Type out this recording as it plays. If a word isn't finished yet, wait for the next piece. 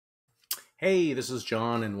Hey, this is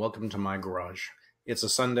John, and welcome to my garage. It's a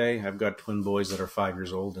Sunday. I've got twin boys that are 5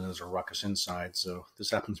 years old, and there's a ruckus inside, so this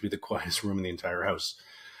happens to be the quietest room in the entire house.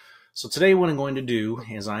 So today what I'm going to do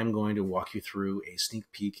is I'm going to walk you through a sneak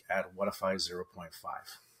peek at whatifi 0.5.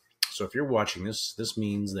 So if you're watching this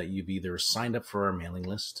means that you've either signed up for our mailing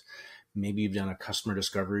list, maybe you've done a customer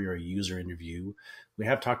discovery or a user interview. We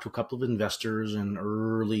have talked to a couple of investors and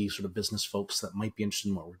early sort of business folks that might be interested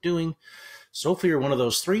in what we're doing. So hopefully you're one of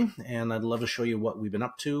those three, and I'd love to show you what we've been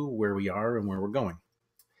up to, where we are, and where we're going.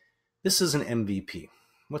 This is an MVP.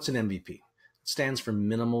 What's an MVP? It stands for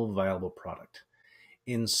Minimal Viable Product.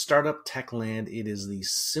 In startup tech land, it is the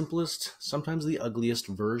simplest, sometimes the ugliest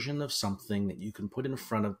version of something that you can put in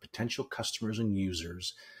front of potential customers and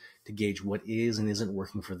users to gauge what is and isn't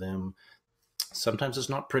working for them. Sometimes it's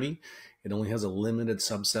not pretty. It only has a limited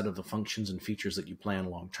subset of the functions and features that you plan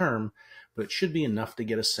long term, but it should be enough to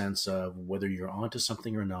get a sense of whether you're onto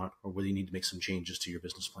something or not, or whether you need to make some changes to your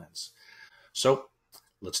business plans. So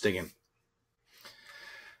let's dig in.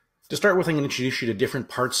 To start with, I'm going to introduce you to different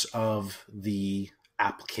parts of the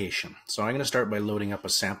application. So I'm going to start by loading up a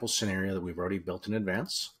sample scenario that we've already built in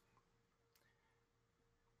advance.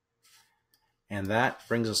 And that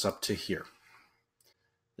brings us up to here.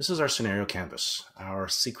 This is our scenario canvas, our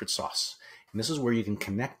secret sauce. And this is where you can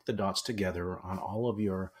connect the dots together on all of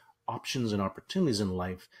your options and opportunities in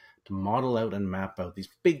life to model out and map out these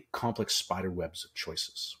big complex spider webs of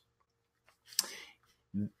choices.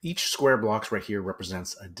 Each square box right here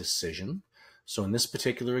represents a decision. So in this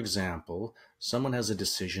particular example, someone has a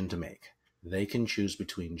decision to make. They can choose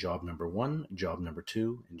between job number 1, job number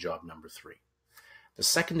 2, and job number 3. The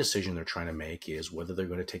second decision they're trying to make is whether they're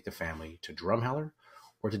going to take the family to Drumheller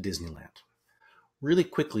or to Disneyland. Really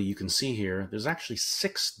quickly, you can see here, there's actually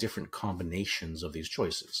 6 different combinations of these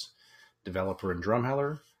choices. Developer in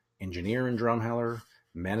Drumheller, engineer in Drumheller,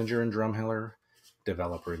 manager in Drumheller,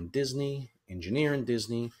 developer in Disney, engineer in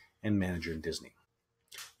Disney, and manager in Disney.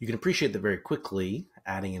 You can appreciate that very quickly,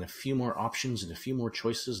 adding in a few more options and a few more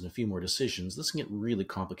choices and a few more decisions, this can get really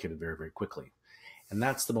complicated very, very quickly. And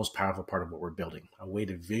that's the most powerful part of what we're building, a way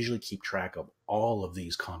to visually keep track of all of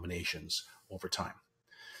these combinations over time.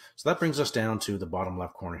 So that brings us down to the bottom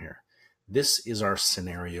left corner here. This is our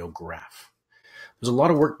scenario graph. There's a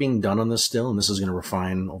lot of work being done on this still, and this is going to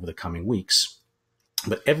refine over the coming weeks.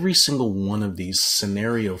 But every single one of these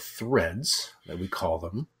scenario threads, that we call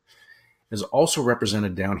them, is also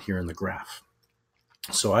represented down here in the graph.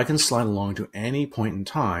 So I can slide along to any point in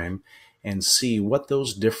time and see what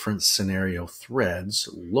those different scenario threads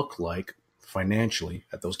look like financially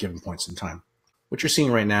at those given points in time. What you're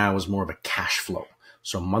seeing right now is more of a cash flow.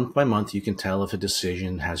 So month by month, you can tell if a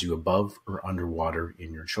decision has you above or underwater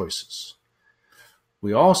in your choices.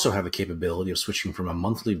 We also have the capability of switching from a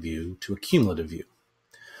monthly view to a cumulative view.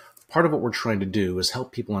 Part of what we're trying to do is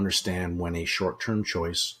help people understand when a short-term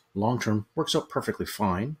choice, long-term, works out perfectly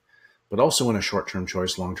fine, but also when a short-term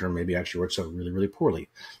choice, long-term, maybe actually works out really, really poorly,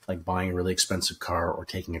 like buying a really expensive car or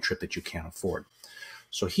taking a trip that you can't afford.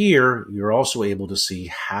 So here, you're also able to see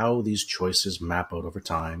how these choices map out over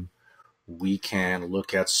time. We can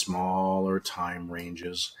look at smaller time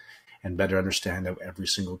ranges and better understand how every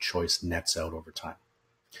single choice nets out over time.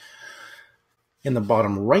 In the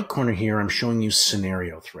bottom right corner here, I'm showing you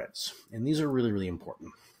scenario threads, and these are really, really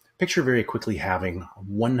important. Picture very quickly having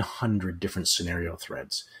 100 different scenario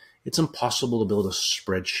threads. It's impossible to build a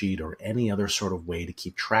spreadsheet or any other sort of way to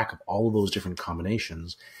keep track of all of those different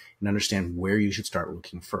combinations and understand where you should start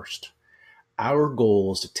looking first. Our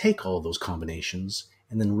goal is to take all of those combinations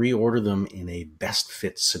and then reorder them in a best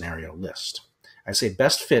fit scenario list. I say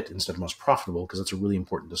best fit instead of most profitable because that's a really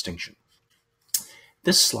important distinction.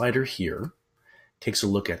 This slider here takes a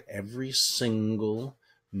look at every single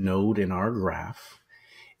node in our graph.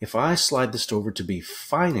 If I slide this over to be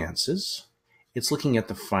finances, it's looking at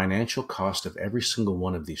the financial cost of every single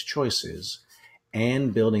one of these choices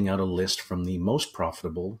and building out a list from the most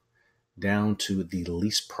profitable down to the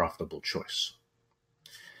least profitable choice.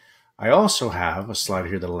 I also have a slider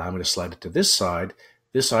here that allows me to slide it to this side.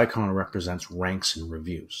 This icon represents ranks and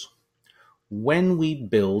reviews. When we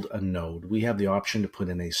build a node, we have the option to put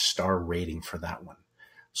in a star rating for that one.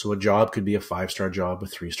 So a job could be a 5-star job, a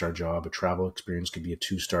 3-star job, a travel experience could be a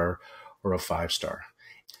 2-star or a 5-star.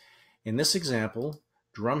 In this example,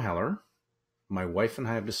 Drumheller, my wife and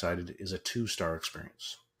I have decided, is a 2-star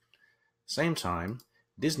experience. Same time,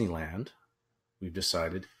 Disneyland, we've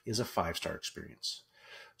decided, is a 5-star experience.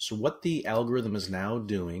 So what the algorithm is now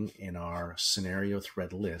doing in our scenario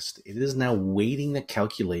thread list, it is now weighting the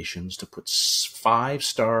calculations to put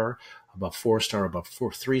 5-star above 4-star above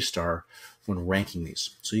 3-star when ranking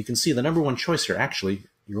these. So you can see the number one choice here actually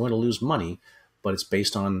You're going to lose money, but it's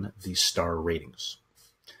based on the star ratings.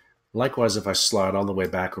 Likewise, if I slide all the way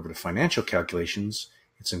back over to financial calculations,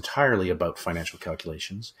 it's entirely about financial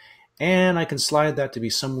calculations. And I can slide that to be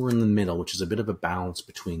somewhere in the middle, which is a bit of a balance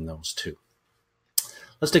between those two.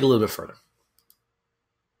 Let's dig a little bit further.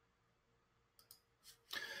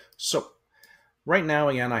 So right now,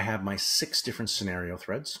 again, I have my 6 different scenario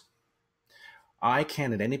threads. I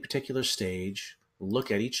can, at any particular stage, look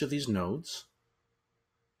at each of these nodes.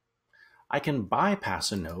 I can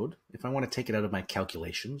bypass a node if I want to take it out of my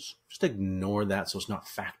calculations. Just ignore that so it's not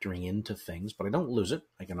factoring into things, but I don't lose it.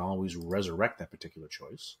 I can always resurrect that particular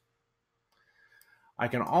choice. I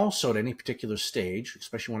can also, at any particular stage,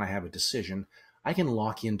 especially when I have a decision, I can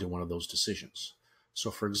lock into one of those decisions. So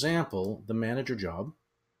for example, the manager job,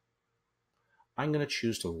 I'm going to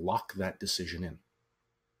choose to lock that decision in.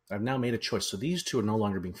 I've now made a choice. So these two are no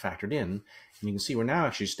longer being factored in. And you can see we're now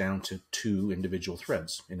actually down to 2 individual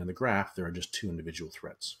threads. And in the graph, there are just 2 individual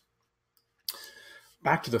threads.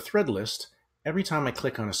 Back to the thread list, every time I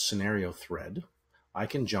click on a scenario thread, I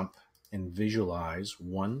can jump and visualize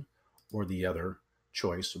one or the other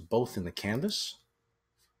choice, both in the canvas.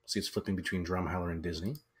 See, it's flipping between Drumheller and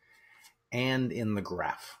Disney, and in the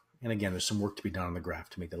graph. And again, there's some work to be done on the graph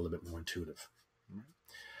to make that a little bit more intuitive.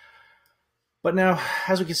 But now,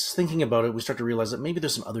 as we get thinking about it, we start to realize that maybe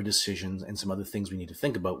there's some other decisions and some other things we need to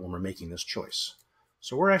think about when we're making this choice.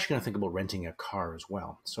 So we're actually going to think about renting a car as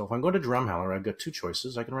well. So if I'm going to Drumheller, I've got 2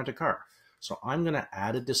 choices. I can rent a car. So I'm going to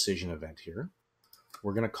add a decision event here.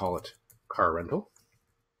 We're going to call it car rental.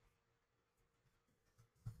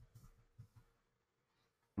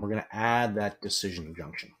 We're going to add that decision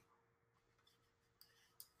junction.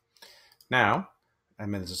 Now,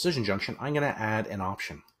 I'm in the decision junction. I'm going to add an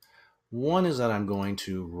option. One is that I'm going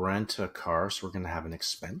to rent a car, so we're going to have an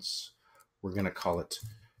expense. We're going to call it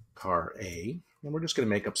car A, and we're just going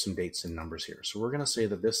to make up some dates and numbers here. So we're going to say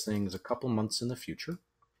that this thing is a couple months in the future.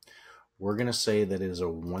 We're going to say that it is a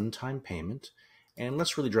one-time payment, and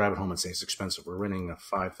let's really drive it home and say it's expensive. We're renting a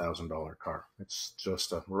 $5,000 car. It's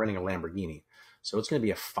just we're renting a Lamborghini, so it's going to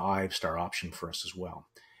be a 5-star option for us as well.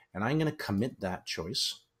 And I'm going to commit that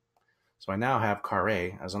choice. So I now have car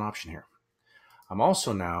A as an option here. I'm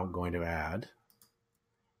also now going to add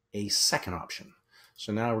a second option.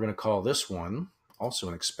 So now we're going to call this one, also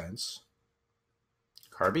an expense,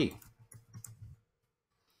 car B.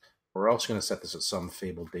 We're also going to set this at some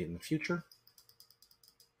fabled date in the future.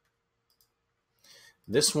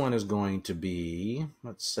 This one is going to be,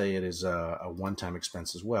 let's say it is a one-time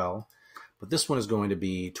expense as well, but this one is going to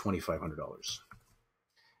be $2,500.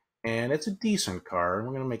 And it's a decent car, and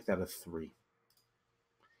we're going to make that a 3.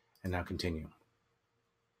 And now continue.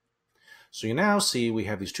 So you now see we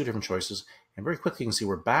have these 2 different choices, and very quickly you can see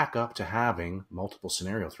we're back up to having multiple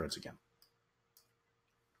scenario threads again.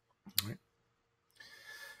 All right.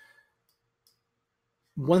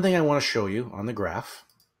 One thing I want to show you on the graph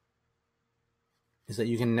is that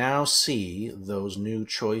you can now see those new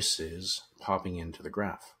choices popping into the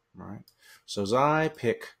graph. All right. So as I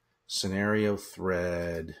pick scenario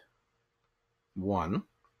thread 1,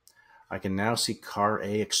 I can now see car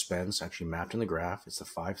A expense actually mapped in the graph. It's the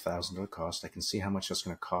 $5,000 cost. I can see how much that's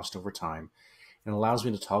going to cost over time. And it allows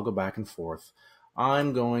me to toggle back and forth.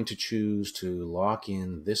 I'm going to choose to lock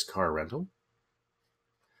in this car rental.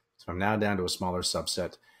 So I'm now down to a smaller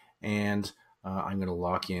subset. And I'm going to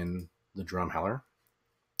lock in the Drumheller.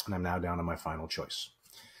 And I'm now down to my final choice.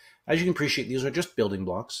 As you can appreciate, these are just building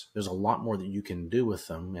blocks. There's a lot more that you can do with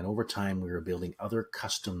them. And over time, we are building other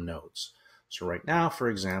custom nodes. So right now, for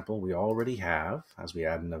example, we already have, as we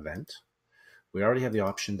add an event, we already have the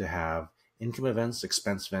option to have income events,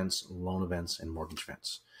 expense events, loan events, and mortgage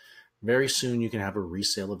events. Very soon, you can have a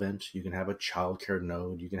resale event. You can have a childcare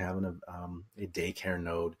node. You can have a daycare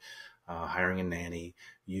node, hiring a nanny.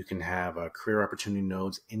 You can have career opportunity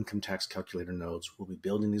nodes, income tax calculator nodes. We'll be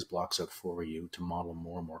building these blocks out for you to model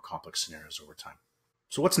more and more complex scenarios over time.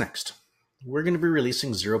 So what's next? We're going to be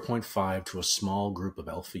releasing 0.5 to a small group of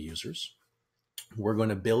alpha users. We're going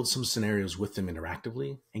to build some scenarios with them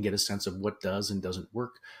interactively and get a sense of what does and doesn't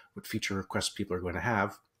work, what feature requests people are going to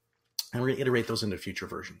have, and we're going to iterate those into future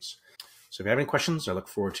versions. So if you have any questions, I look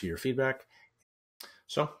forward to your feedback.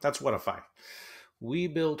 So that's whatifi. We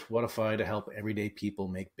built whatifi to help everyday people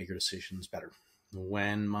make bigger decisions better.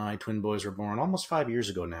 When my twin boys were born almost 5 years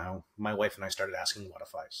ago now, my wife and I started asking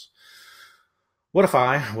whatifis. What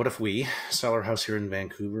if we sell our house here in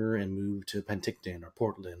Vancouver and move to Penticton or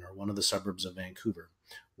Portland or one of the suburbs of Vancouver?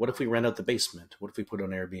 What if we rent out the basement? What if we put on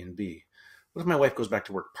Airbnb? What if my wife goes back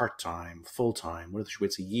to work part-time, full-time? What if she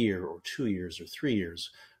waits a year or 2 years or 3 years?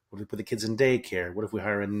 What if we put the kids in daycare? What if we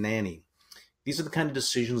hire a nanny? These are the kind of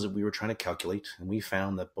decisions that we were trying to calculate, and we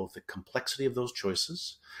found that both the complexity of those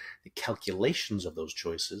choices, the calculations of those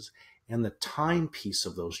choices, and the time piece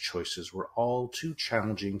of those choices were all too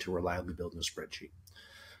challenging to reliably build in a spreadsheet.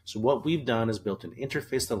 So what we've done is built an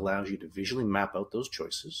interface that allows you to visually map out those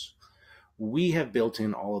choices. We have built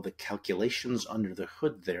in all of the calculations under the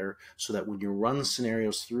hood there so that when you run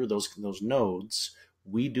scenarios through those nodes,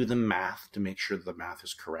 we do the math to make sure that the math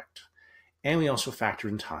is correct. And we also factor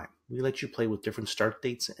in time. We let you play with different start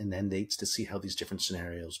dates and end dates to see how these different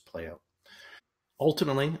scenarios play out.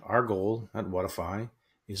 Ultimately, our goal at Whatifi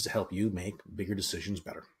is to help you make bigger decisions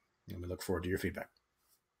better. And we look forward to your feedback.